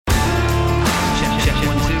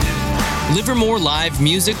Livermore Live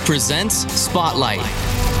Music presents Spotlight,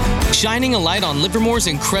 shining a light on Livermore's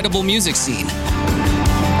incredible music scene.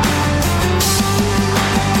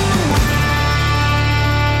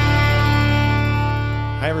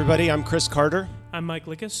 Hi, everybody. I'm Chris Carter. I'm Mike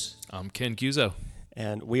Likas. I'm Ken Cuso.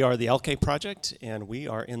 And we are the LK Project, and we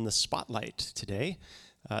are in the Spotlight today.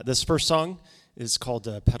 This first song is called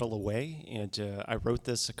Pedal Away, and I wrote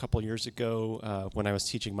this a couple years ago when I was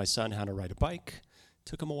teaching my son how to ride a bike.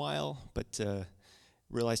 Took him a while, but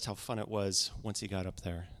realized how fun it was once he got up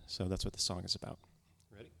there. So that's what the song is about.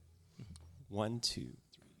 Ready? 1, 2,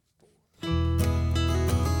 3, 4.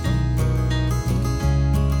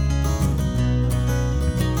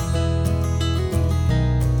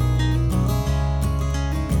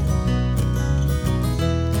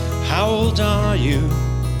 How old are you?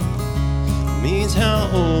 Means how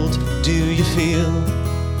old do you feel?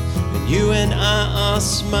 And you and I are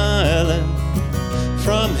smiling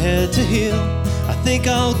from head to heel. I think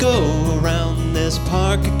I'll go around this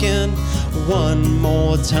park again one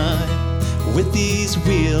more time. With these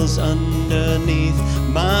wheels underneath,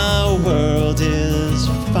 my world is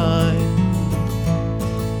fine.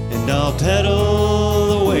 And I'll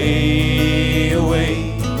pedal away,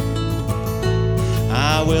 away.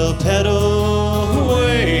 I will pedal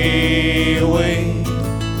away, away.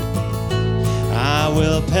 I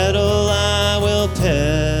will pedal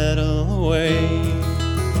away.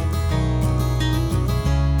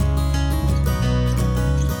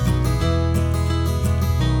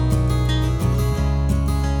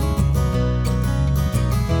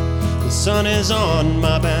 The sun is on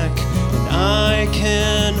my back, and I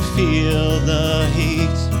can feel the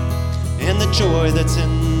heat and the joy that's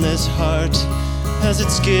in this heart as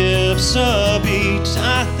it skips a beat.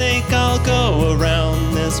 I think I'll go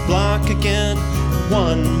around this block again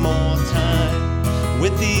one more time.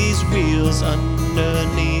 With these wheels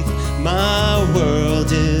underneath, my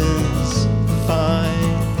world is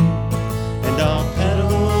fine. And I'll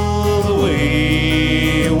pedal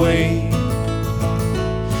away, away.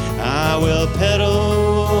 I will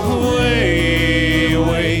pedal away,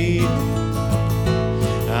 away.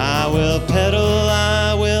 I will pedal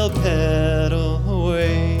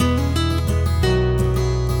away.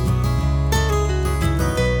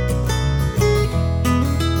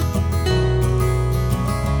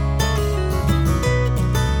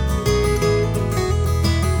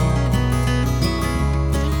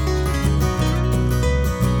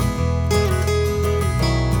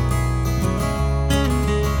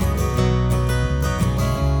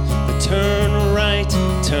 Turn right,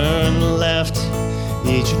 turn left.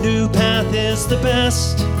 Each new path is the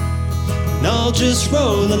best, and I'll just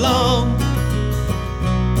roll along.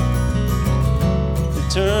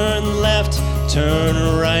 Turn left,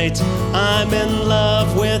 turn right. I'm in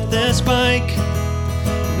love with this bike,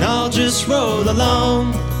 and I'll just roll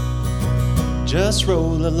along. Just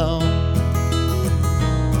roll along.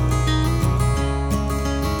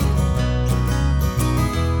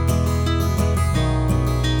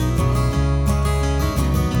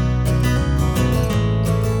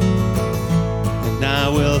 I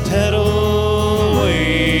will pedal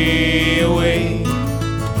away, away.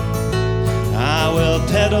 I will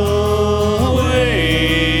pedal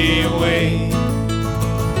away, away.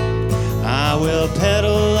 I will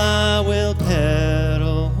pedal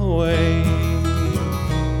away.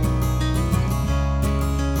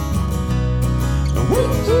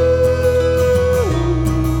 Woo-hoo!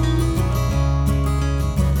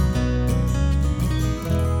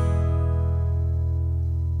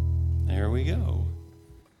 There we go.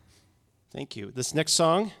 Thank you. This next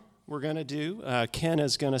song we're going to do, Ken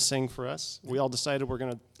is going to sing for us. We all decided we're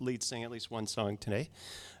going to lead sing at least one song today.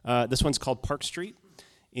 This one's called Park Street.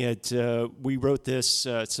 We wrote this,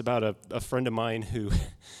 it's about a friend of mine who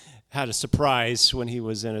had a surprise when he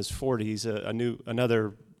was in his 40s,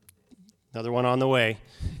 another one on the way.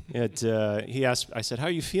 He asked, I said, how are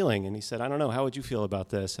you feeling? And he said, I don't know, how would you feel about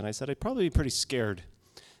this? And I said, I'd probably be pretty scared.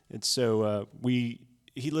 And so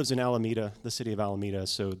he lives in Alameda, the city of Alameda,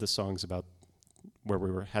 so this song's about where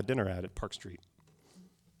we had dinner at Park Street.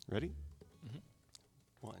 Ready? Mm-hmm.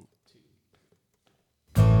 1, 2.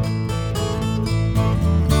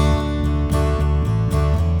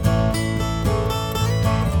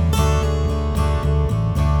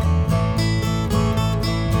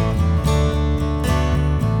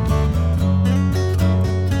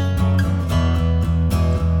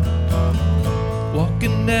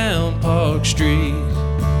 Walking down Park Street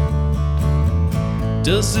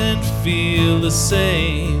doesn't feel the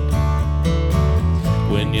same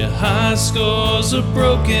when your high scores are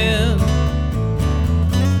broken,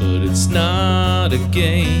 but it's not a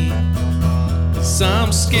game. 'Cause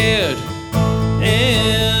I'm scared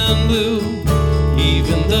and blue,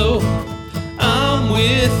 even though I'm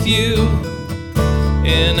with you.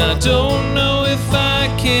 And I don't know if I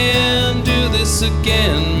can do this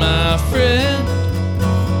again, my friend,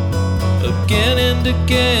 again and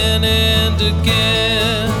again and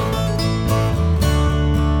again.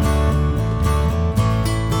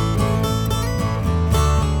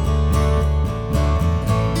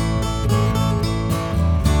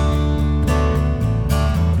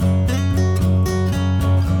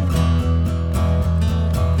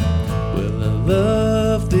 Well, I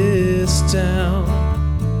love this town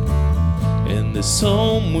and this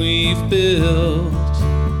home we've built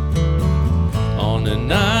on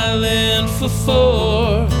an island for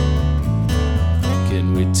four.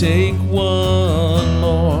 Can we take one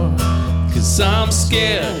more? 'Cause I'm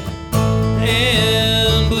scared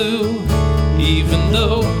and blue, even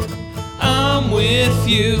though I'm with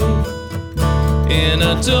you. And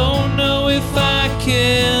I don't know if I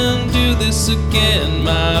can do this again,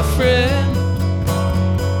 my friend,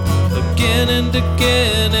 again and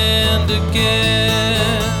again and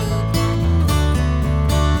again.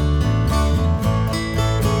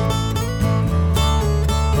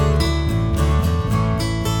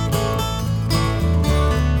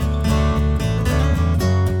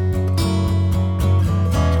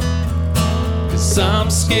 'Cause I'm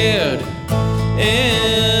scared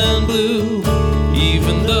and blue,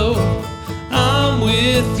 even though I'm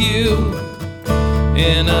with you.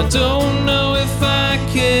 And I don't know if I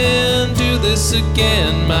can do this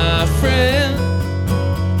again, my friend,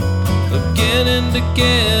 again and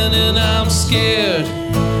again. And I'm scared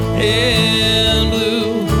and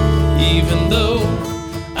blue, even though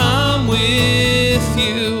I'm with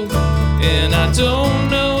you. And I don't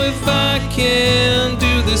know if I can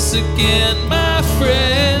do this again, my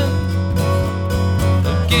friend,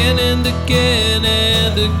 again and again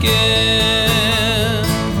and again.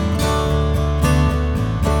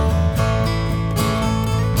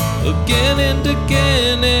 Again and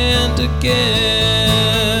again and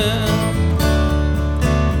again.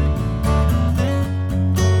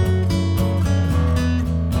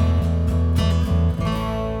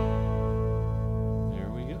 There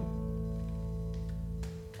we go.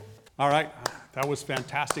 All right, that was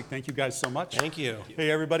fantastic. Thank you guys so much. Thank you. Hey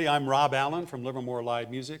everybody, I'm Rob Allen from Livermore Live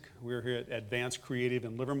Music. We're here at Advanced Creative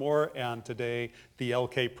in Livermore, and today the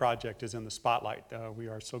LK Project is in the spotlight. We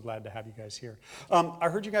are so glad to have you guys here. I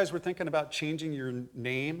heard you guys were thinking about changing your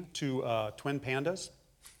name to Twin Pandas.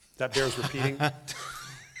 That bears repeating.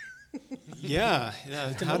 Yeah.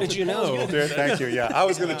 How did you know? Thank you. Yeah, I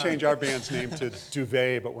was going to change our band's name to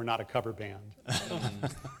Duvet, but we're not a cover band.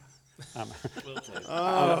 You're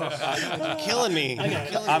killing me.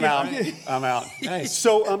 I'm out. I'm out. Nice.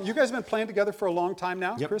 So you guys have been playing together for a long time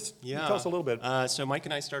now, Yep. Chris? Yeah. Tell us a little bit. So Mike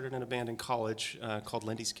and I started in a band in college called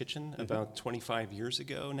Lindy's Kitchen about 25 years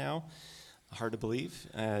ago now. Hard to believe.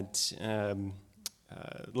 And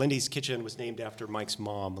Lindy's Kitchen was named after Mike's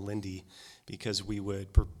mom, Lindy, because we would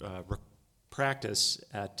practice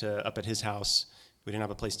up at his house. We didn't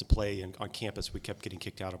have a place to play, and on campus we kept getting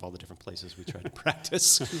kicked out of all the different places we tried to practice,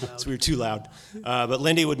 so we were too loud. But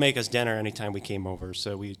Lindy would make us dinner anytime we came over,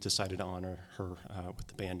 so we decided to honor her with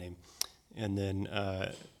the band name. And then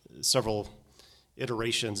several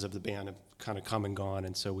iterations of the band have kind of come and gone,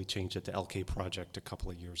 and so we changed it to LK Project a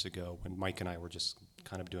couple of years ago when Mike and I were just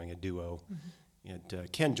kind of doing a duo.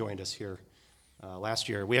 And Ken joined us here last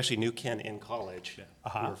year. We actually knew Ken in college.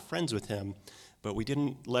 We were friends with him, but we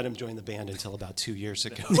didn't let him join the band until about 2 years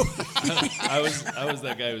ago. I was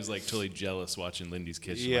that guy who was like totally jealous watching Lindy's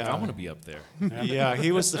Kitchen. Like, Yeah. I want to be up there. Yeah,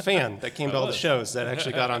 he was the fan that came to all the shows that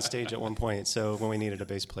actually got on stage at one point. So when we needed a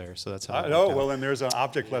bass player, so that's how. it Oh, worked out. well, then there's an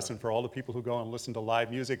object lesson for all the people who go and listen to live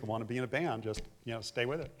music and want to be in a band. Just, stay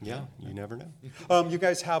with it. Yeah, you never know. You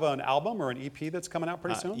guys have an album or an EP that's coming out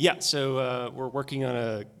pretty soon? Yeah, so we're working on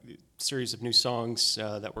a series of new songs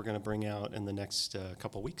that we're going to bring out in the next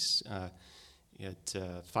couple weeks.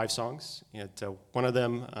 5 songs. One of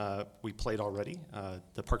them we played already.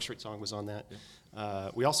 The Park Street song was on that.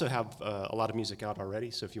 We also have a lot of music out already,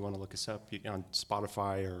 so if you want to look us up on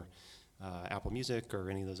Spotify or Apple Music or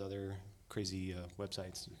any of those other crazy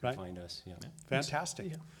websites, you can Right. find us. Yeah.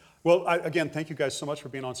 Fantastic. Well, again, thank you guys so much for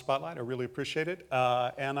being on Spotlight. I really appreciate it.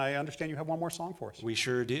 And I understand you have one more song for us. We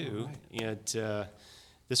sure do.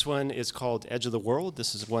 This one is called Edge of the World.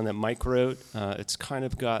 This is one that Mike wrote. It's kind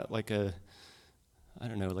of got like a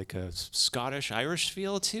Scottish, Irish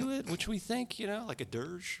feel to it, which we think, like a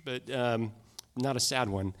dirge, but not a sad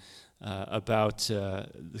one, about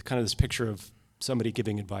kind of this picture of somebody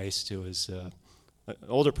giving advice to an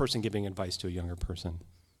older person giving advice to a younger person.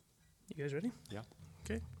 You guys ready? Yeah.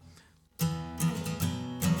 Okay.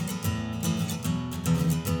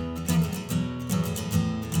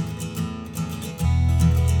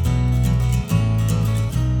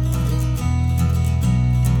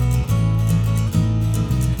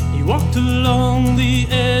 walked along the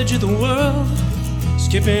edge of the world,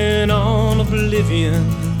 skipping on oblivion.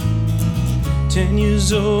 10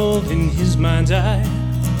 years old in his mind's eye,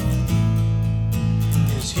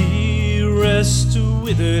 as he rests a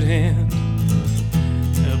withered hand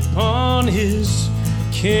upon his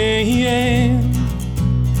cane.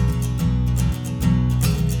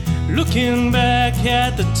 Looking back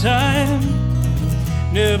at the time,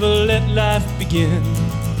 never let life begin.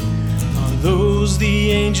 Are those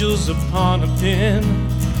the angels upon a pen,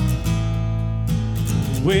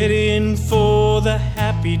 waiting for the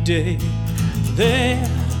happy day they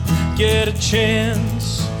get a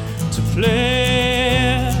chance to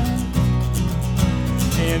play?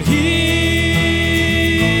 And hear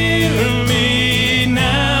me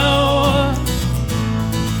now,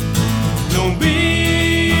 don't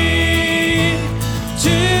be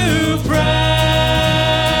too proud.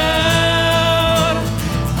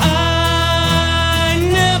 I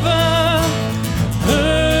never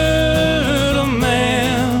heard a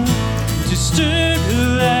man disturbed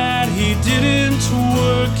that he didn't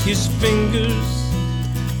work his fingers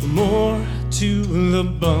more to the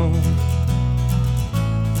bone.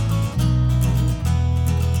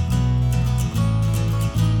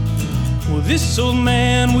 Well, this old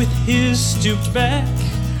man with his stooped back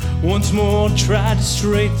once more tried to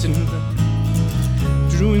straighten,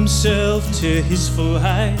 drew himself to his full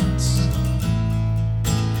heights.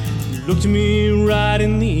 He looked me right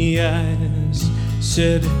in the eyes,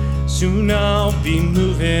 said, soon I'll be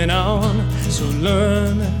moving on, so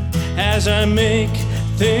learn as I make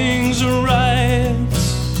things right.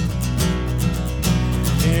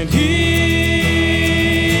 And hear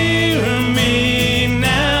me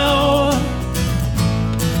now,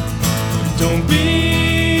 don't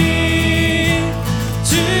be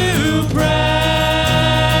too proud.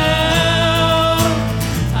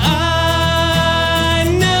 I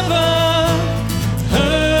never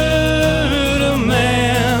heard a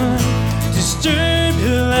man disturbed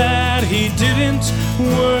that he didn't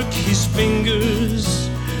work his fingers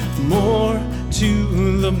more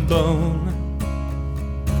to the bone.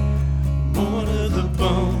 More to the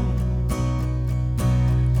bone.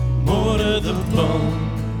 More to the bone.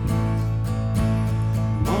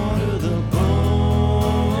 More to the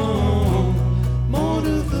bone. More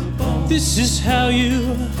to the bone. This is how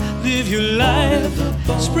you live your life.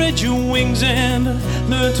 Spread your wings and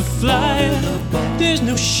learn to fly. There's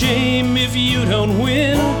no shame if you don't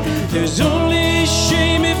win. There's only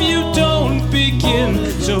shame if you don't begin.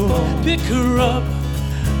 So pick her up,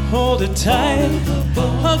 hold her tight,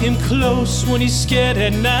 hug him close when he's scared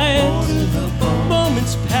at night.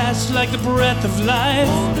 Moments pass like the breath of life.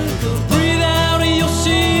 Breathe out and you'll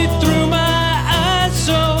see through my eyes.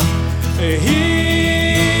 So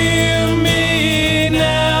hear me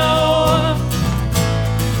now,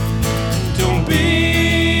 don't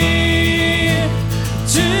be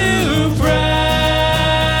too proud.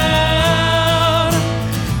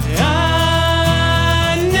 I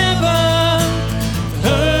never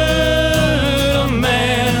heard a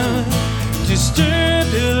man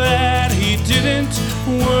disturbed that he didn't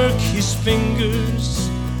work his fingers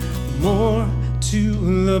more to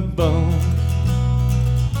the bone.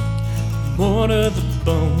 More to the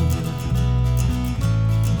bone.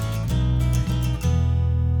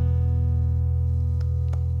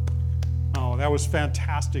 Oh, that was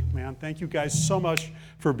fantastic, man. Thank you guys so much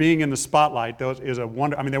for being in the spotlight. That is a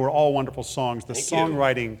wonder. I mean, they were all wonderful songs. The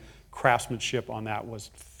songwriting craftsmanship on that was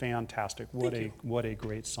fantastic. What a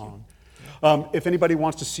great song. If anybody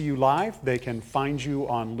wants to see you live, they can find you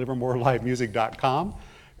on livermorelivemusic.com.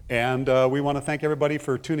 And we want to thank everybody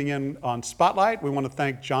for tuning in on Spotlight. We want to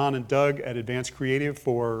thank John and Doug at Advanced Creative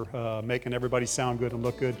for making everybody sound good and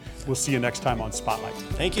look good. We'll see you next time on Spotlight.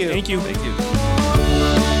 Thank you. Thank you.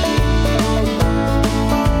 Thank you.